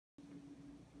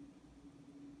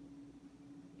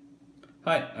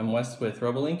Hi, I'm Wes with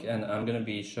Robolink, and I'm going to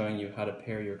be showing you how to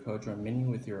pair your CoDrone Mini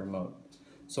with your remote.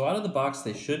 So out of the box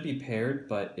they should be paired,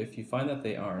 but if you find that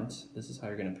they aren't, this is how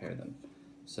you're going to pair them.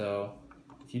 So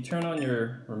if you turn on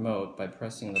your remote by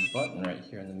pressing the button right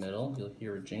here in the middle, you'll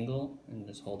hear a jingle, and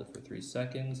just hold it for 3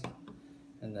 seconds,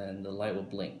 and then the light will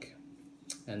blink.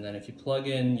 And then if you plug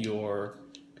in your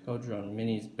CoDrone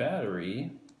Mini's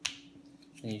battery,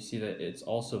 and you see that it's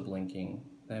also blinking,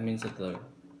 that means that the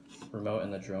remote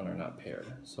and the drone are not paired.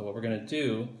 So what we're going to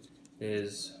do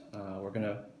is we're going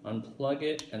to unplug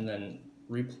it and then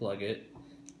replug it,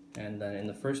 and then in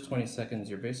the first 20 seconds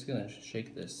you're basically going to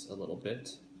shake this a little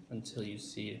bit until you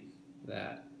see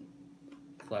that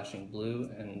flashing blue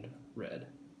and red.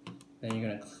 Then you're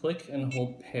going to click and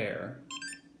hold pair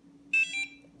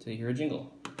until you hear a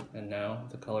jingle, and now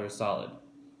the color is solid.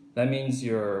 That means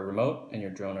your remote and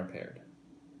your drone are paired.